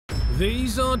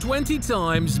These are 20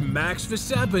 times Max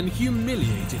Verstappen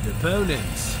humiliated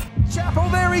opponents. Chapel,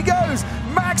 there he goes!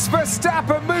 Max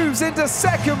Verstappen moves into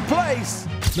second place!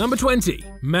 Number 20.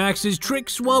 Max's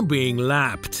tricks while being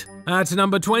lapped. At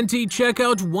number 20, check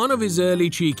out one of his early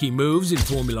cheeky moves in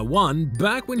Formula 1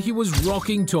 back when he was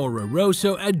rocking Toro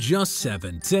Rosso at just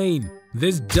 17.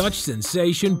 This Dutch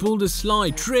sensation pulled a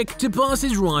sly trick to pass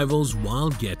his rivals while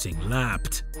getting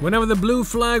lapped. Whenever the blue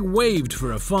flag waved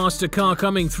for a faster car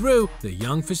coming through, the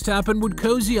young Verstappen would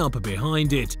cozy up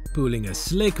behind it, pulling a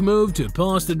slick move to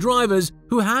pass the drivers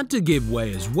who had to give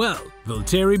way as well.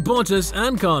 Valtteri Bottas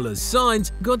and Carlos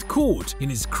Sainz got caught in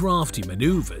his crafty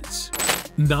maneuvers.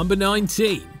 Number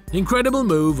 19. Incredible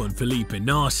move on Felipe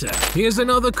Nasr. Here's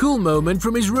another cool moment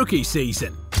from his rookie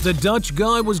season. The Dutch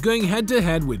guy was going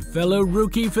head-to-head with fellow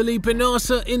rookie Felipe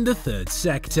Nasr in the third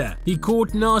sector. He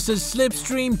caught Nasr's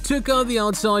slipstream, took out the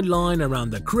outside line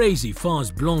around the crazy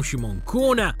fast Blanchimont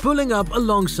corner, pulling up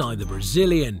alongside the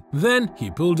Brazilian. Then he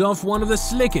pulled off one of the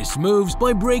slickest moves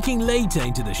by braking later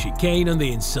into the chicane on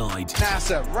the inside.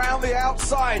 Nasr round the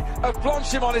outside of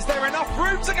Blanchimont. Is there enough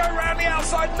room to go round the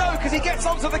outside? No, because he gets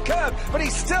onto the curb, but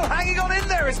he's still hanging on in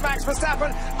there. Is Max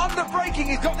Verstappen under braking?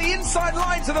 He's got the inside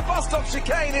line to the bus stop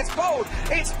chicane. It's bold,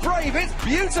 it's brave, it's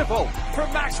beautiful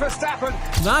from Max Verstappen.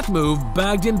 That move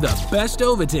bagged him the Best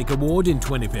Overtake award in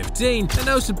 2015, and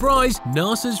no surprise,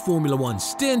 Nasr's Formula 1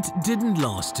 stint didn't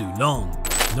last too long.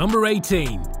 Number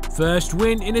 18. First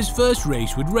win in his first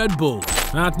race with Red Bull.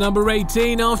 At number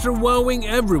 18, after wowing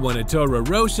everyone at Toro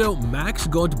Rosso, Max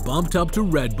got bumped up to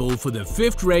Red Bull for the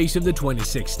 5th race of the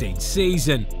 2016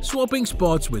 season, swapping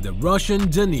spots with the Russian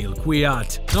Daniil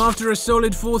Kvyat. After a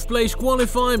solid 4th place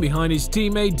qualifying behind his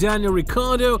teammate Daniel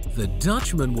Ricciardo, the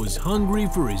Dutchman was hungry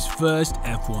for his first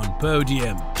F1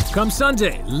 podium. Come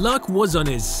Sunday, luck was on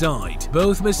his side.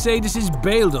 Both Mercedes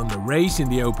bailed on the race in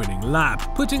the opening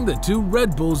lap, putting the two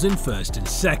Red Bulls in first and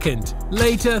second.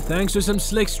 Later, thanks to some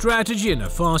slick strategy and a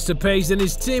faster pace than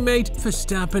his teammate,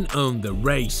 Verstappen owned the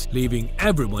race, leaving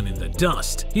everyone in the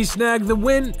dust. He snagged the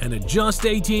win and at just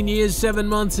 18 years, 7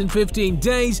 months and 15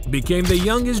 days, became the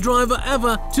youngest driver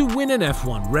ever to win an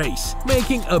F1 race,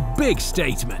 making a big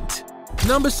statement.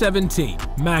 Number 17.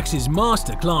 Max's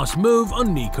masterclass move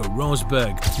on Nico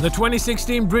Rosberg. The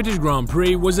 2016 British Grand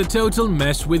Prix was a total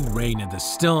mess with rain at the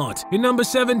start. In number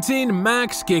 17,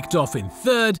 Max kicked off in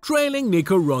 3rd, trailing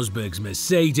Nico Rosberg's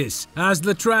Mercedes. As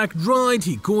the track dried,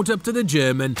 he caught up to the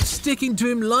German, sticking to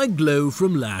him like glue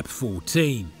from lap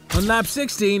 14. On lap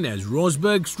 16, as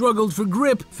Rosberg struggled for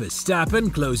grip,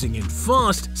 Verstappen, closing in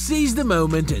fast, seized the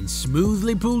moment and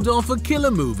smoothly pulled off a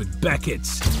killer move at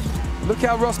Beckett's. Look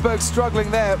how Rosberg's struggling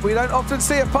there. We don't often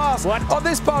see a pass on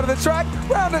this part of the track.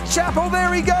 Round at Chapel,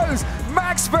 there he goes.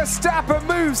 Max Verstappen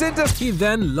moves into... He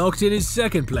then locked in his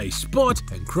 2nd place spot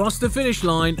and crossed the finish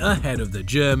line ahead of the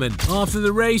German. After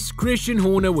the race, Christian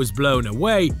Horner was blown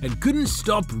away and couldn't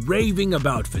stop raving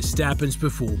about Verstappen's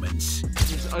performance.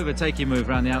 His overtaking move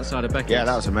around the outside of Beckett. Yeah,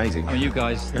 that was amazing. I mean, you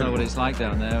guys know what it's like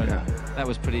down there, and that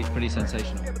was pretty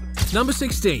sensational. Number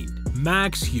 16.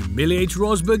 Max humiliates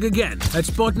Rosberg again. At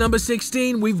spot number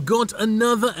 16, we've got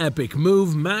another epic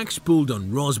move Max pulled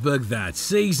on Rosberg that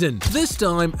season, this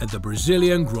time at the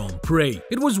Brazilian Grand Prix.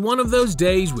 It was one of those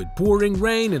days with pouring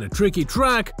rain and a tricky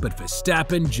track, but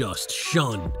Verstappen just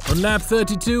shone. On lap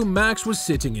 32, Max was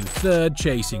sitting in 3rd,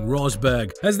 chasing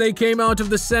Rosberg. As they came out of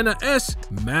the Senna S,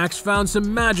 Max found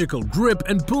some magical grip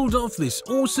and pulled off this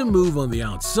awesome move on the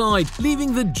outside,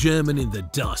 leaving the German in the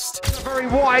dust. A very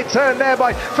wide turn there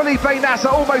by Felipe Nasr,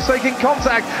 almost making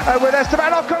contact with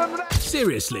Esteban Ocon.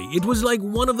 Seriously, it was like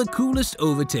one of the coolest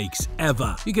overtakes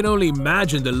ever. You can only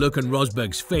imagine the look on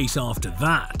Rosberg's face after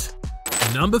that.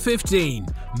 Number 15.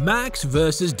 Max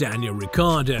versus Daniel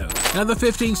Ricciardo. At the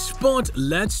 15th spot,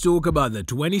 let's talk about the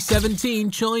 2017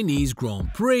 Chinese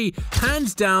Grand Prix,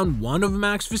 hands down one of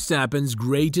Max Verstappen's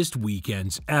greatest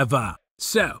weekends ever.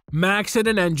 So, Max had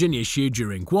an engine issue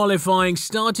during qualifying,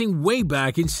 starting way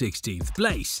back in 16th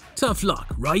place. Tough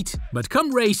luck, right? But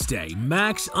come race day,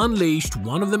 Max unleashed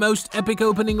one of the most epic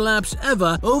opening laps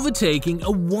ever, overtaking a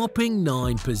whopping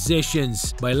 9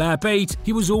 positions. By lap 8,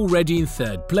 he was already in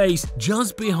 3rd place,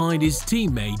 just behind his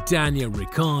teammate Daniel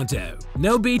Ricciardo.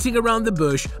 No beating around the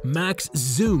bush, Max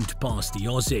zoomed past the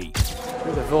Aussie.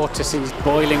 The vortices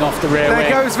boiling off the rear wing.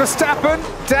 There goes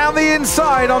Verstappen down the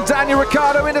inside on Daniel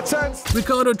Ricciardo into turns.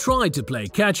 Ricciardo tried to play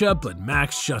catch-up, but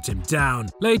Max shut him down.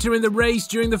 Later in the race,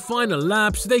 during the final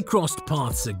laps, they crossed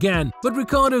paths again, but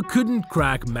Ricciardo couldn't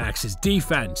crack Max's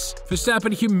defense.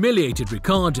 Verstappen humiliated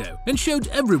Ricciardo and showed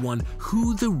everyone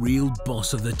who the real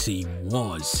boss of the team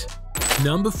was.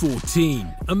 Number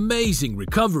 14. Amazing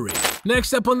recovery.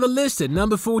 Next up on the list at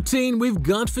number 14, we've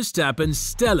got Verstappen's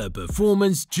stellar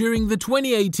performance during the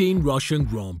 2018 Russian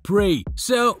Grand Prix.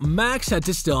 So, Max had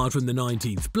to start from the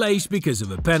 19th place because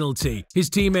of a penalty. His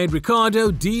teammate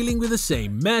Ricciardo, dealing with the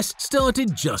same mess,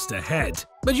 started just ahead.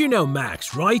 But you know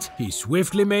Max, right? He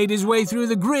swiftly made his way through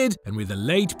the grid, and with a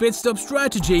late pit stop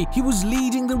strategy, he was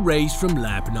leading the race from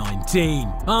lap 19.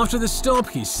 After the stop,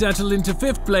 he settled into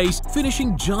 5th place,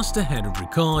 finishing just ahead of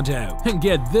Ricciardo. And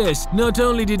get this, not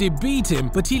only did he beat him,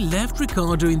 but he left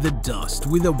Ricciardo in the dust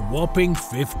with a whopping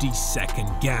 50-second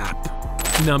gap.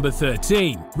 Number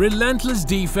 13. Relentless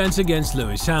defense against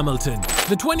Lewis Hamilton.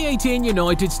 The 2018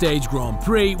 United States Grand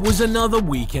Prix was another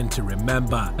weekend to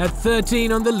remember. At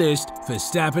 13 on the list,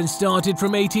 Verstappen started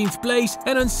from 18th place,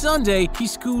 and on Sunday, he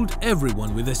schooled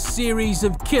everyone with a series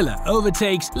of killer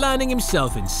overtakes, landing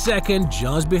himself in 2nd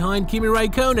just behind Kimi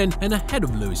Raikkonen and ahead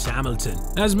of Lewis Hamilton.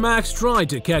 As Max tried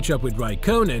to catch up with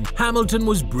Raikkonen, Hamilton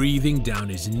was breathing down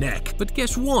his neck. But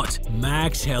guess what?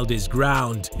 Max held his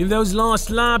ground. In those last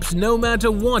laps, no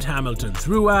matter what Hamilton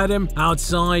threw at him,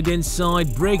 outside,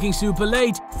 inside, braking super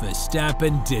late,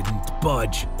 Verstappen didn't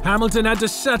budge. Hamilton had to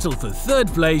settle for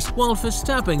 3rd place, while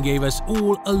Verstappen gave us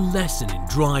all a lesson in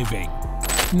driving.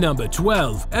 Number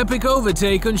 12. Epic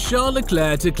overtake on Charles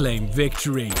Leclerc to claim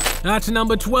victory. At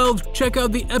number 12, check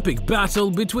out the epic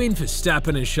battle between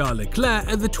Verstappen and Charles Leclerc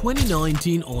at the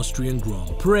 2019 Austrian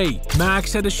Grand Prix.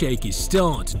 Max had a shaky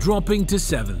start, dropping to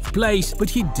 7th place, but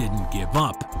he didn't give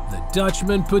up. The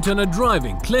Dutchman put on a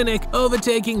driving clinic,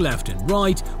 overtaking left and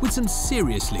right with some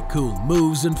seriously cool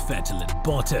moves on Vettel and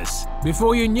Bottas.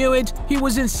 Before you knew it, he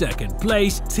was in 2nd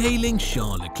place, tailing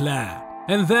Charles Leclerc.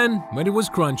 And then, when it was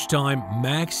crunch time,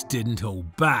 Max didn't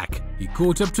hold back. He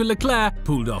caught up to Leclerc,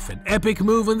 pulled off an epic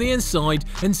move on the inside,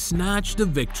 and snatched the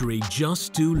victory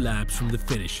just 2 laps from the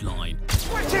finish line.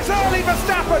 Switches early,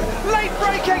 Verstappen, late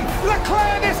braking,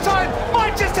 Leclerc this time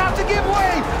might just have to give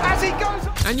way as he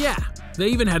goes. And yeah, they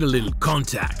even had a little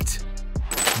contact.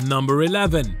 Number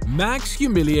 11. Max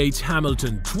humiliates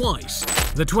Hamilton twice.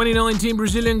 The 2019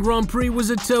 Brazilian Grand Prix was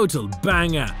a total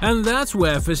banger, and that's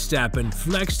where Verstappen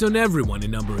flexed on everyone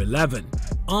in number 11.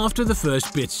 After the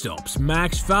first pit stops,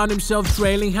 Max found himself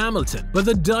trailing Hamilton, but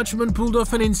the Dutchman pulled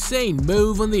off an insane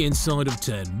move on the inside of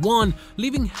turn 1,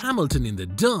 leaving Hamilton in the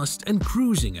dust and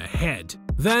cruising ahead.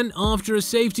 Then, after a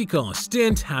safety car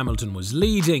stint, Hamilton was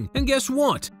leading, and guess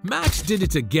what? Max did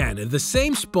it again at the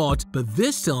same spot, but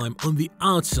this time on the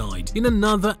outside in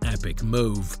another epic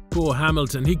move. Poor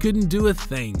Hamilton, he couldn't do a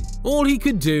thing. All he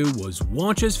could do was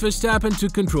watch as Verstappen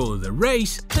took control of the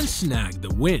race and snag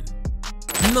the win.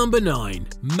 Number 9.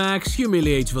 Max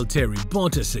humiliates Valtteri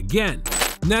Bottas again.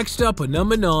 Next up at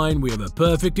number 9, we have a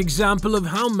perfect example of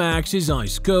how Max is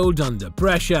ice cold under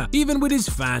pressure, even with his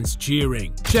fans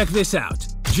cheering. Check this out.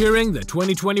 During the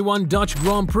 2021 Dutch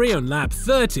Grand Prix on lap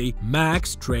 30,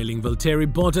 Max, trailing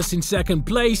Valtteri Bottas in 2nd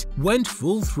place, went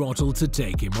full throttle to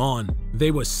take him on.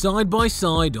 They were side by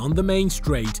side on the main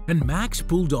straight, and Max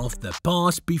pulled off the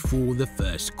pass before the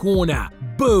first corner.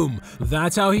 Boom!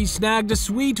 That's how he snagged a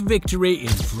sweet victory in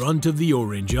front of the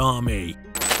Orange Army.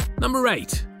 Number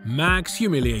 8. Max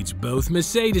humiliates both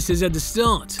Mercedeses at the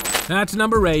start. At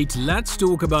number 8, let's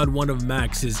talk about one of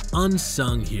Max's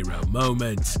unsung hero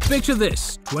moments. Picture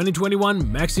this,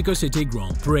 2021 Mexico City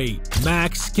Grand Prix.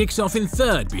 Max kicks off in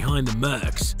 3rd behind the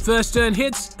Mercs. First turn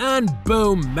hits, and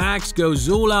boom, Max goes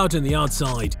all out on the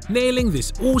outside, nailing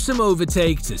this awesome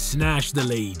overtake to snatch the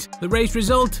lead. The race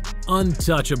result?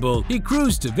 Untouchable. He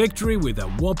cruised to victory with a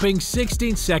whopping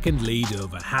 16-second lead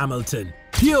over Hamilton.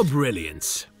 Pure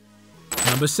brilliance.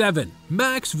 Number 7.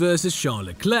 Max vs Charles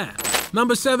Leclerc.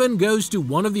 Number 7 goes to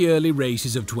one of the early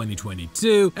races of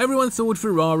 2022. Everyone thought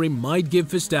Ferrari might give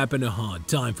Verstappen a hard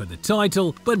time for the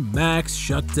title, but Max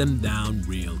shut them down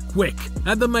real quick.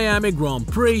 At the Miami Grand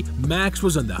Prix, Max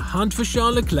was on the hunt for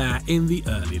Charles Leclerc in the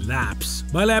early laps.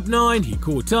 By lap 9, he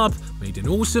caught up, made an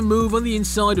awesome move on the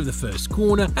inside of the first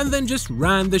corner, and then just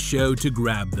ran the show to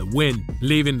grab the win,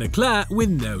 leaving Leclerc with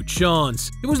no chance.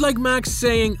 It was like Max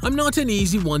saying, "I'm not an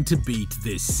easy one to beat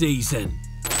this season."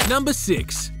 Number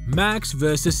 6. Max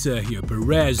vs Sergio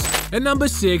Perez. At number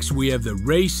 6, we have the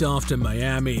race after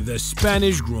Miami, the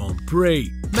Spanish Grand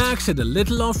Prix. Max had a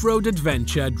little off-road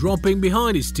adventure, dropping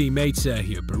behind his teammate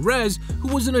Sergio Perez, who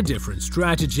was on a different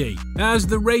strategy. As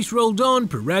the race rolled on,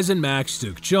 Perez and Max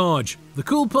took charge. The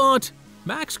cool part?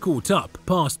 Max caught up,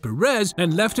 passed Perez,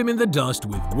 and left him in the dust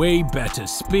with way better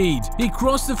speed. He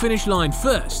crossed the finish line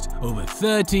first, over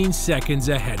 13 seconds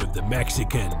ahead of the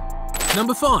Mexican.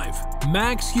 Number 5.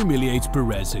 Max humiliates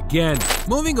Perez again.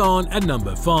 Moving on at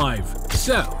number 5.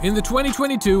 So, in the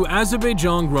 2022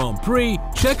 Azerbaijan Grand Prix,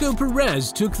 Checo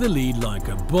Perez took the lead like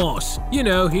a boss. You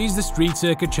know, he's the street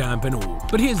circuit champ and all.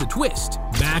 But here's the twist.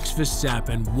 Max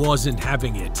Verstappen wasn't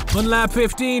having it. On lap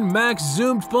 15, Max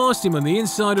zoomed past him on the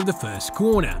inside of the first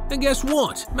corner. And guess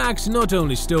what? Max not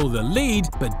only stole the lead,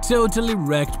 but totally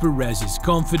wrecked Perez's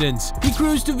confidence. He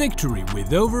cruised to victory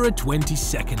with over a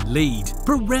 20-second lead.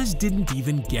 Perez didn't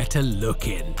even get a look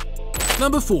in.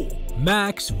 Number 4.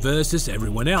 Max versus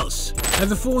everyone else. At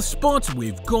the 4th spot,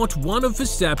 we've got one of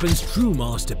Verstappen's true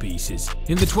masterpieces.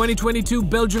 In the 2022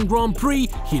 Belgian Grand Prix,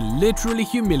 he literally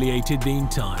humiliated the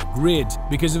entire grid.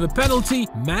 Because of a penalty,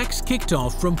 Max kicked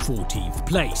off from 14th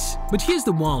place. But here's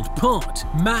the wild part.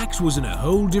 Max was on a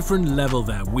whole different level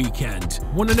that weekend.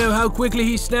 Want to know how quickly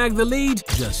he snagged the lead?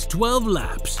 Just 12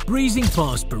 laps, breezing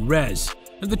past Perez.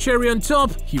 And the cherry on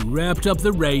top, he wrapped up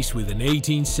the race with an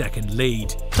 18-second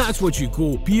lead. That's what you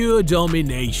call pure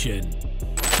domination.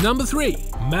 Number 3.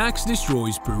 Max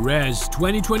destroys Perez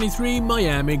 2023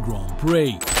 Miami Grand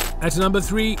Prix. At number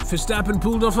 3, Verstappen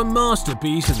pulled off a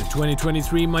masterpiece in the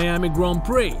 2023 Miami Grand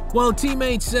Prix. While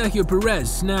teammate Sergio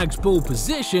Perez snags pole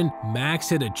position, Max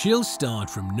had a chill start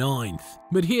from 9th.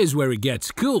 But here's where it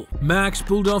gets cool. Max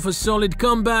pulled off a solid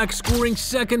comeback, scoring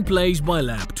 2nd place by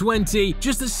lap 20,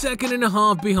 just a second and a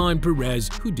half behind Perez,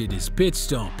 who did his pit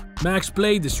stop. Max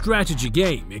played the strategy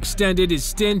game, extended his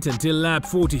stint until lap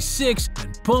 46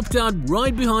 and popped out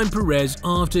right behind Perez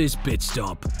after his pit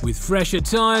stop. With fresher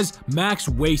tires, Max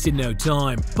wasted no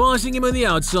time, passing him on the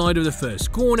outside of the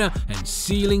first corner and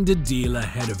sealing the deal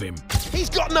ahead of him.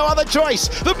 He's got no other choice.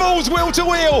 The ball's wheel to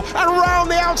wheel and round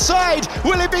the outside.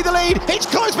 Will it be the lead? It's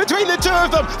close between the two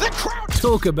of them. The crowd.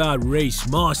 Talk about race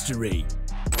mastery.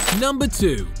 Number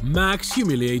 2. Max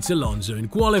humiliates Alonso in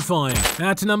qualifying.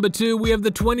 At number 2, we have the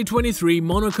 2023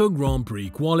 Monaco Grand Prix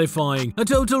qualifying, a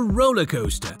total roller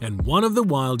coaster and one of the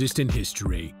wildest in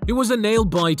history. It was a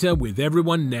nail-biter with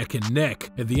everyone neck and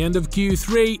neck. At the end of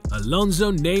Q3,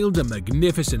 Alonso nailed a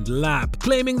magnificent lap,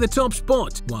 claiming the top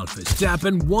spot, while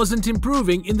Verstappen wasn't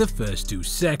improving in the first 2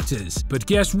 sectors. But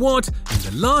guess what? In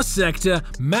the last sector,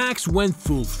 Max went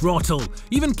full throttle,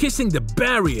 even kissing the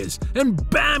barriers, and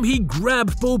bam, he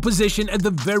grabbed pole position at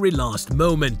the very last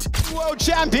moment. World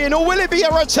champion, or will it be a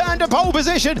return to pole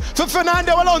position for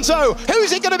Fernando Alonso?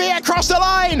 Who's it going to be across the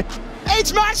line?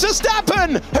 It's Max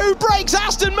Verstappen, who breaks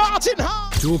Aston Martin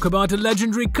hard. Talk about a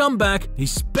legendary comeback,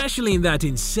 especially in that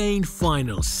insane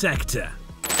final sector.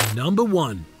 Number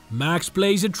 1. Max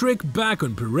plays a trick back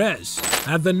on Perez.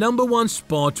 At the number 1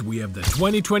 spot, we have the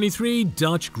 2023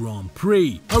 Dutch Grand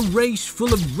Prix, a race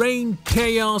full of rain,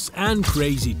 chaos, and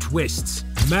crazy twists.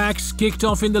 Max kicked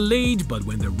off in the lead, but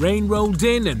when the rain rolled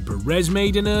in and Perez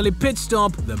made an early pit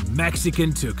stop, the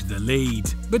Mexican took the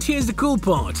lead. But here's the cool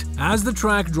part. As the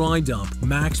track dried up,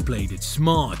 Max played it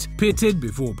smart, pitted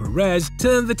before Perez,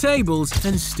 turned the tables,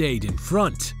 and stayed in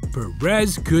front.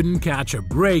 Perez couldn't catch a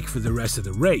break for the rest of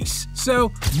the race.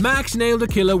 So, Max nailed a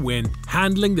killer win,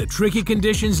 handling the tricky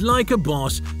conditions like a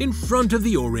boss in front of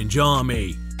the Orange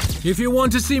Army. If you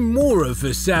want to see more of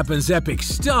Verstappen's epic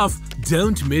stuff,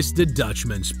 don't miss the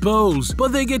Dutchman's poles,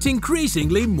 but they get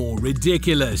increasingly more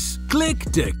ridiculous. Click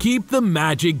to keep the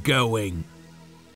magic going.